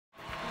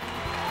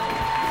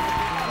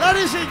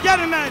Ladies and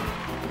gentlemen,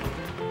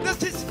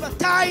 this is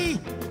Fatai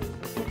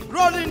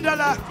Rolling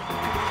Dollar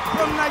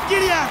from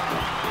Nigeria.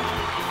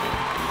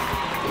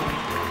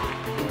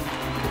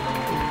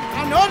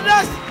 And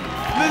oldest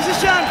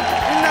musician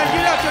in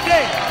Nigeria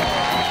today.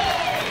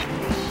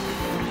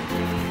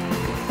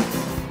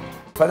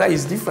 Fatai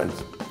is different.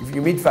 If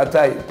you meet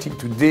Fatai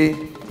today,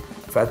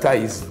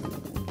 Fatai is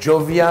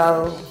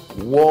jovial,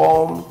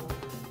 warm,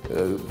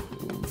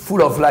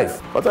 full of life.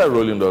 Fatai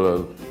Rolling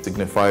Dollar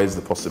signifies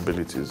the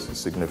possibilities. It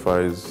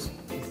signifies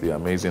the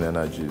amazing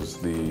energies,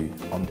 the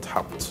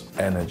untapped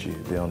energy,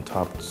 the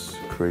untapped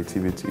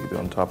creativity, the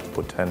untapped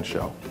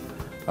potential,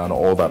 and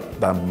all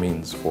that that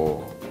means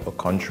for a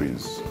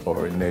country's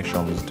or a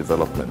nation's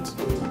development.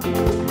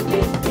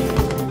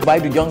 Why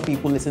do young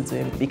people listen to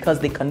him? Because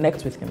they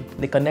connect with him.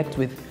 They connect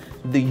with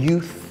the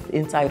youth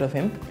inside of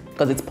him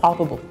because it's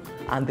palpable,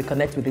 and they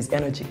connect with his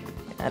energy,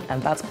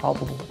 and that's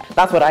palpable.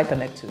 That's what I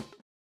connect to.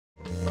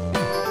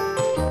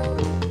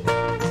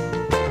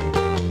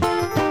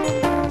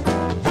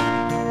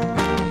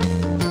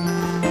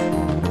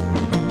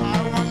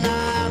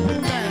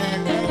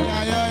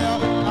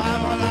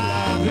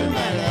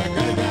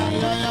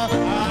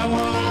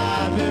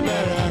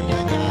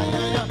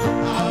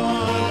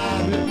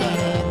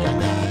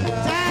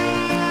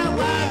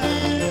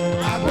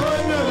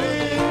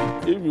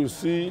 If you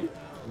see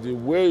the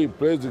way he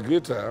plays the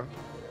guitar,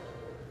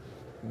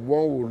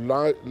 one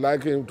would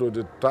like him to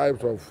the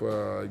types of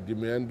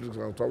Jimi Hendrix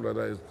and stuff like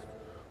that. It's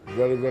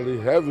very, very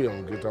heavy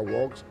on guitar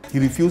works. He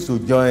refused to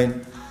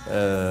join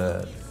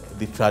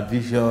the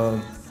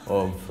tradition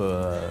of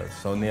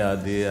Sonny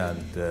Ade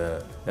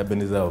and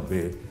Ebenezer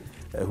Obey,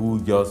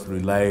 who just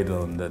relied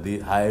on the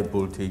high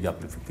voltage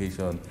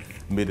amplification,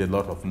 made a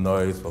lot of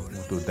noise for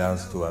people to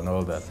dance to and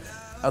all that.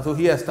 And so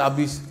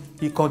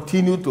he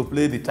continued to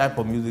play the type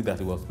of music that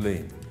he was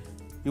playing.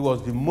 He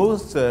was the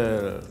most,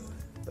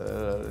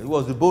 he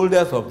was the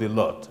boldest of the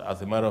lot,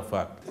 as a matter of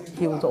fact.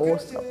 He was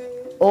awesome.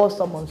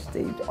 Awesome on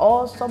stage,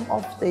 awesome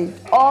off stage,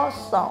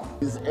 awesome.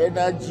 His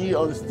energy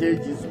on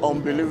stage is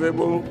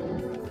unbelievable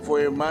for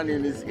a man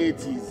in his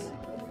 80s.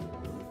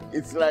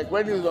 It's like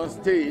when he's on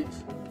stage,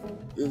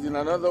 he's in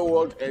another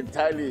world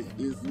entirely.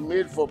 He's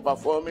made for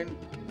performing.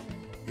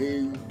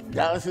 He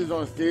dances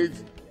on stage,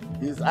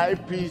 his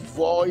high-pitched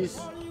voice,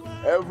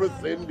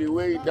 everything, the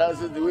way he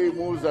dances, the way he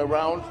moves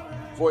around,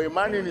 for a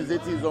man in his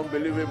 80s is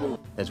unbelievable.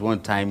 There's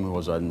one time he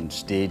was on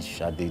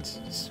stage at the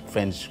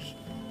French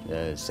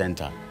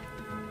Center.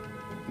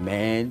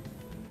 Man,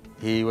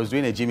 he was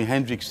doing a Jimi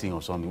Hendrix thing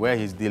or something, where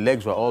the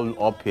legs were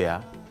all up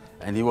here,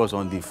 and he was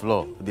on the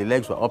floor. The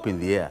legs were up in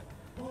the air.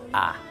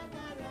 Ah,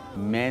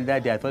 man,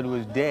 that day I thought he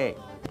was dead.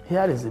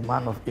 Here is a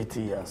man of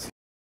 80 years,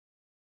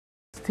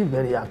 still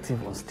very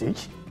active on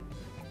stage,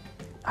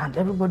 and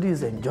everybody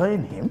is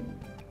enjoying him.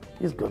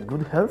 He's got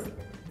good health,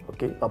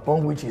 okay,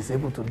 upon which he's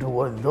able to do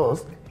what he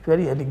does,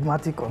 very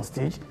enigmatic on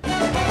stage.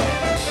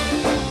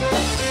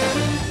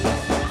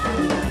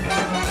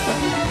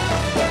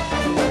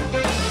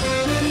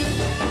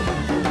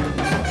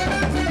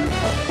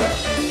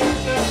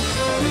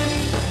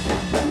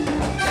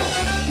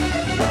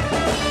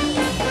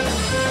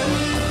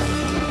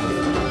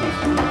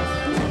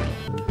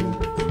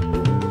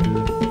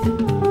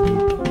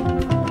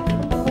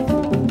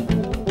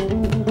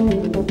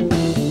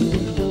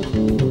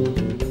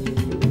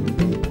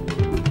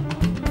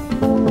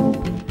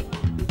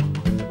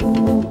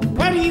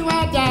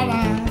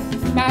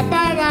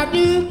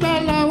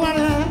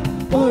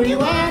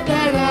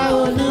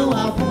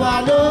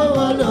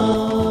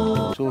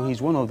 So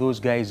he's one of those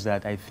guys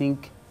that I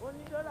think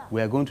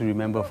we are going to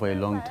remember for a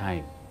long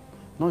time.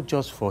 Not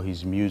just for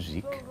his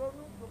music,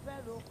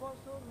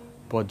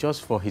 but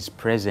just for his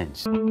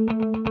presence.